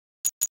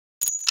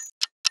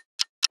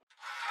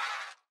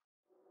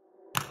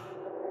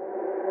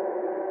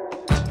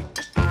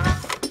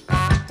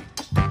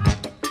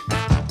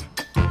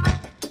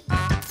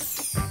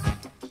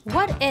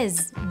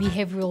is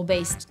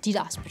behavioral-based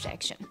DDoS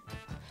protection?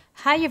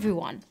 Hi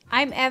everyone,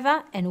 I'm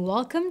Eva and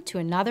welcome to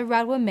another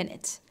Radware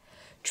Minute.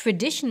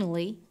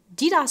 Traditionally,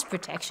 DDoS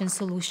protection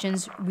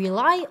solutions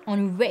rely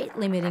on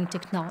rate-limiting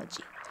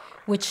technology,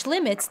 which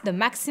limits the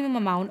maximum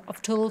amount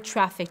of total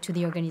traffic to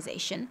the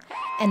organization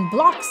and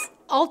blocks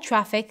all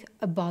traffic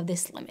above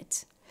this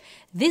limit.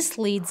 This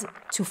leads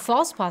to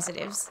false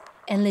positives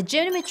and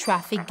legitimate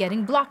traffic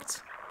getting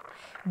blocked.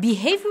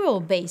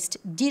 Behavioral-based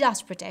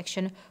DDoS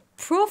protection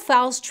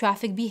profiles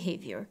traffic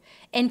behavior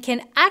and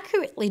can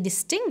accurately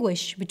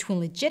distinguish between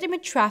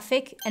legitimate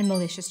traffic and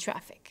malicious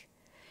traffic.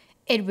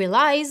 It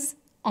relies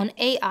on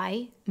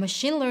AI,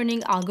 machine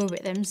learning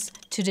algorithms,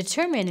 to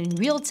determine in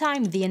real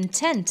time the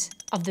intent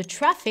of the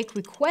traffic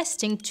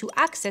requesting to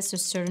access a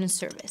certain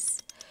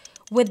service.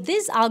 With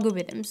these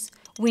algorithms,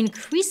 we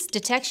increase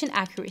detection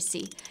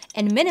accuracy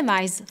and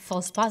minimize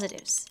false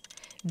positives.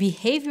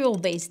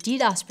 Behavioral-based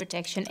DDoS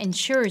protection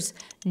ensures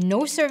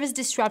no service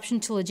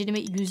disruption to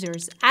legitimate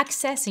users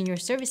accessing your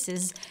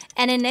services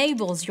and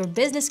enables your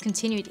business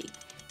continuity,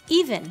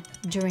 even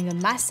during a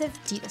massive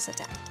DDoS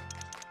attack.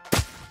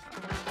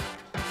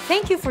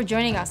 Thank you for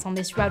joining us on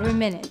this Radware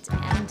Minute,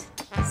 and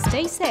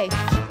stay safe.